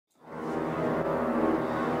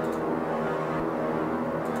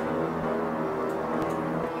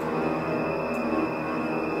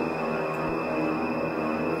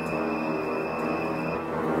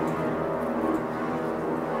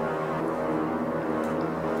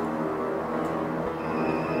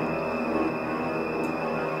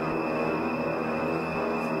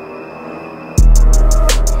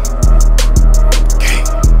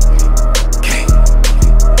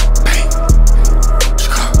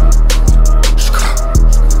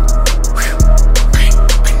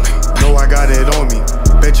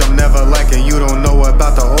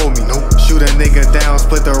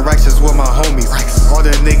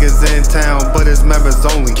town, but it's members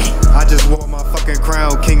only. I just wore my fucking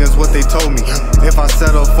crown, king is what they told me. If I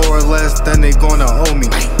settle for less, then they gonna owe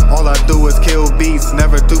me. All I do is kill beats,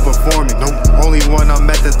 never do performing. Only when I'm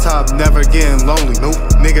at the top, never getting lonely.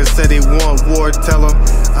 Niggas say they want war, tell them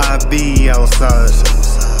I be outside.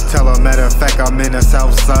 Tell them matter of fact I'm in the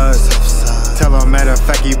SouthSide. Tell them matter of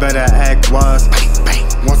fact you better act wise.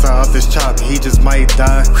 Once I up this chop, he just might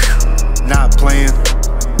die. Not playing,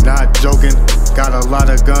 not joking. Got a lot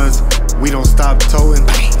of guns, we don't stop toting.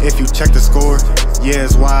 If you check the score, yeah,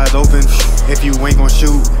 it's wide open. If you ain't gon'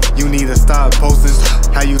 shoot, you need to stop posting.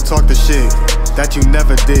 How you talk the shit that you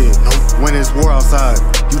never did. When it's war outside,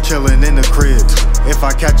 you chillin' in the crib. If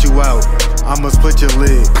I catch you out, I'ma split your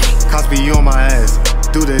lid. Cosby, you on my ass,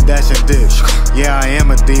 do the dash and dip. Yeah, I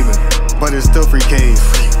am a demon, but it's still free cage.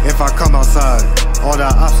 If I come outside, all the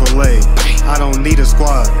ops will lay. I don't need a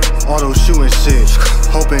squad, auto shooting shit.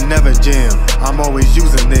 Hoping never jam, I'm always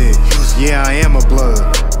using it. Yeah, I am a blood,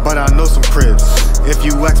 but I know some crips. If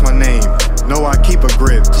you ask my name, know I keep a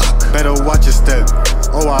grip. Better watch your step,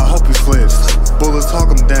 oh I hope you slip. Bullets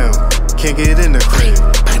hawk 'em down, can't get in the crib.